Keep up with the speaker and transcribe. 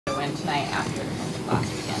win tonight after last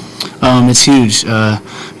weekend? It's huge.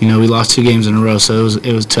 We lost 2 games in a row, so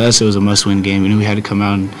it was to us it was a must-win game. We had to come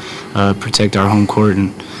out and protect our home court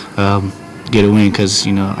and get a win because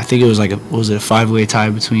I think it was like a 5-way tie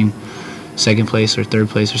between second place or third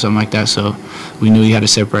place or something like that. So we knew we had to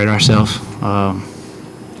separate ourselves.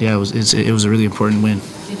 It was a really important win.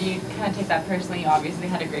 Did you kind of take that personally? You obviously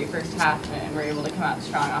had a great first half and were able to come out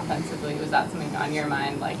strong offensively. Was that something on your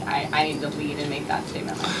mind, like, I need to lead and make that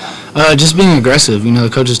statement myself? Just being aggressive. The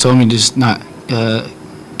coaches told me to just not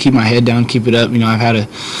keep my head down, keep it up. I've had a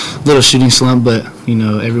little shooting slump, but,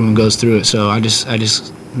 everyone goes through it. So I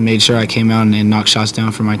just made sure I came out and knocked shots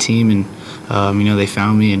down for my team, and, they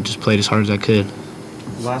found me and just played as hard as I could.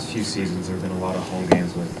 The last few seasons there have been a lot of home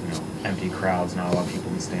games with, empty crowds, not a lot of people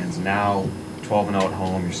in the stands. Now, 12-0 at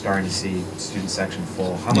home, you're starting to see student section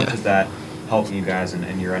full. How much does that help you guys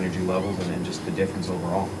and your energy levels and just the difference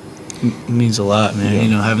overall? It means a lot, man.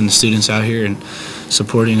 Having the students out here and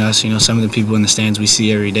supporting us. Some of the people in the stands we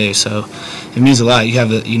see every day, so it means a lot. You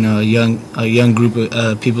have a young group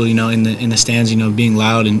of people in the stands, being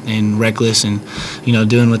loud and reckless and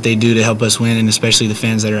doing what they do to help us win, and especially the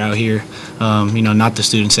fans that are out here. Not the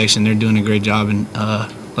student section. They're doing a great job, and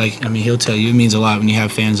he'll tell you it means a lot when you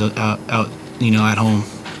have fans out at home.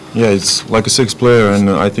 Yeah, it's like a 6th player, and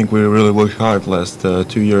I think we really worked hard last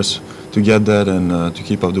 2 years to get that and to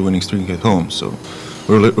keep up the winning streak at home. So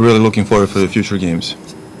we're really looking forward for the future games.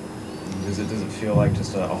 Does it feel like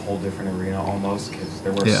just a whole different arena almost? Because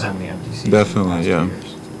there were so many empty seats. Definitely, yeah.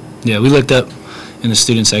 Yeah, we looked up in the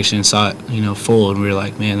student section and saw it, full, and we were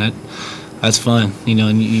like, man, that's fun, and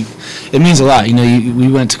it means a lot.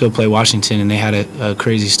 We went to go play Washington, and they had a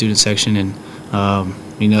crazy student section, and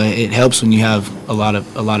it helps when you have a lot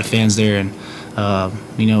of fans there, and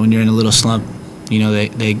when you're in a little slump,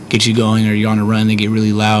 they get you going, or you're on a run, they get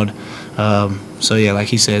really loud. So yeah, like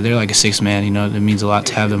he said, they're like a 6th man. It means a lot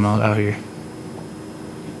to have them out here.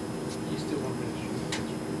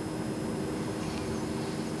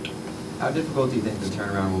 How difficult do you think the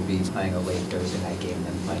turnaround will be playing a late Thursday night game and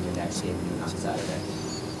then playing the next game on Saturday?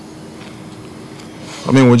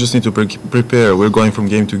 We just need to prepare. We're going from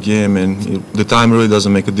game to game, and the time really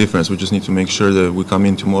doesn't make a difference. We just need to make sure that we come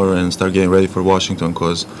in tomorrow and start getting ready for Washington,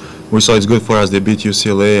 because we saw it's good for us. They beat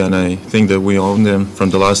UCLA, and I think that we owned them from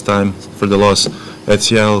the last time for the loss at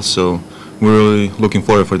Seattle, so we're really looking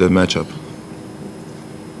forward for that matchup.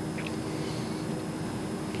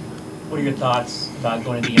 What are your thoughts about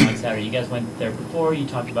going to the game on Saturday? You guys went there before. You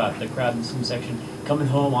talked about the crowd in the student section. Coming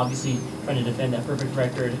home, obviously trying to defend that perfect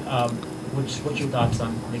record. What's your thoughts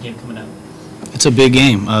on the game coming up? It's a big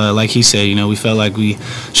game. Like he said, we felt like we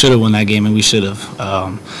should have won that game, and we should have.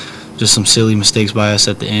 Just some silly mistakes by us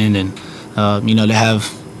at the end, and to have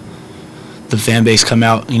the fan base come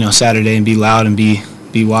out, Saturday and be loud and be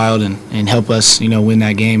wild and help us, win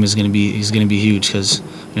that game is going to be huge, because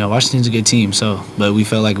Washington's a good team. So, but we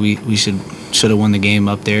felt like we should have won the game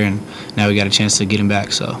up there, and now we got a chance to get him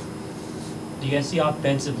back. So, do you guys see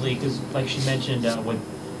offensively? Because like she mentioned, with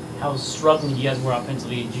how struggling you guys were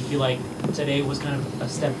offensively, did you feel like today was kind of a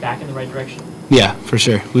step back in the right direction? Yeah, for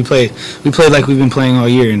sure. We played like we've been playing all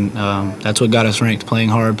year, and that's what got us ranked. Playing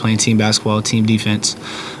hard, playing team basketball, team defense,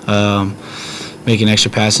 making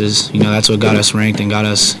extra passes. That's what got us ranked and got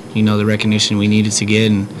us, the recognition we needed to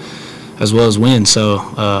get, and as well as win. So,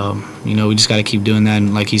 we just got to keep doing that,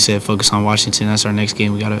 and like he said, focus on Washington. That's our next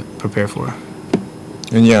game we got to prepare for.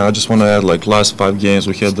 And yeah, I just want to add, last 5 games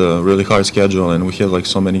we had a really hard schedule, and we had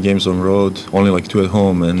so many games on the road, only 2 at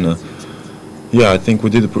home, and yeah, I think we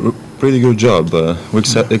did a pretty good job. We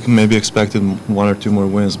maybe expected 1 or 2 more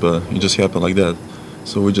wins, but it just happened like that.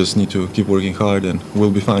 So we just need to keep working hard, and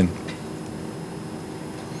we'll be fine.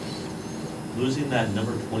 Losing that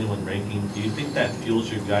number 21 ranking, do you think that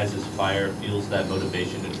fuels your guys' fire, fuels that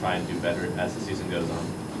motivation to try and do better as the season goes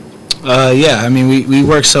on? Yeah, we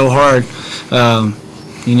worked so hard.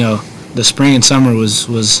 The spring and summer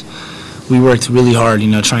we worked really hard,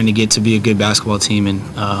 trying to get to be a good basketball team, and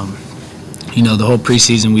the whole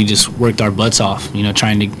preseason we just worked our butts off,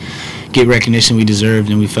 trying to get recognition we deserved,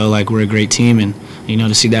 and we felt like we're a great team, and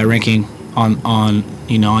to see that ranking on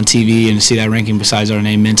TV and to see that ranking besides our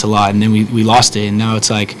name meant a lot, and then we lost it, and now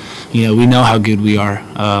it's like, we know how good we are.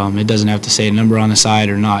 It doesn't have to say a number on the side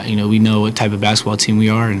or not. We know what type of basketball team we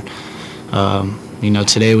are, and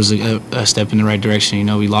today was a step in the right direction.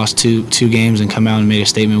 We lost two games and come out and made a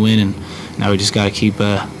statement win, and now we just got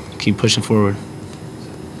to keep pushing forward.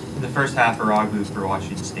 the first half, Aragbu for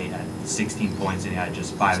Washington State had 16 points and he had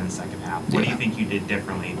just 5 in the second half. What do you think you did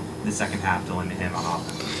differently in the second half to limit him on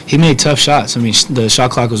offense? He made tough shots. I mean, the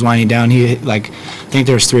shot clock was winding down. He hit, like, I think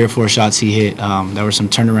there was 3 or 4 shots he hit. There were some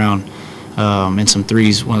turnaround and some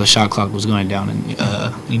threes when the shot clock was going down. And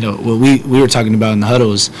you know, what we were talking about in the huddle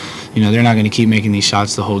was, you know, they're not going to keep making these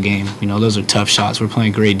shots the whole game. You know, those are tough shots. We're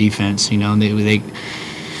playing great defense. You know, and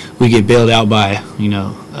we get bailed out by, you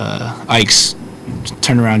know, Ike's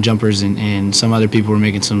turnaround jumpers and some other people were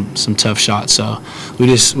making some tough shots. So we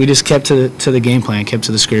just kept to the game plan, kept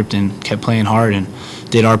to the script, and kept playing hard and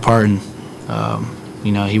did our part. And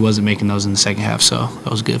you know, he wasn't making those in the second half, so that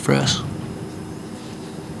was good for us.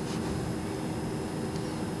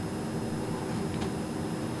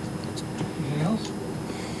 Anything else?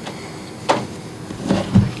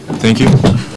 Thank you.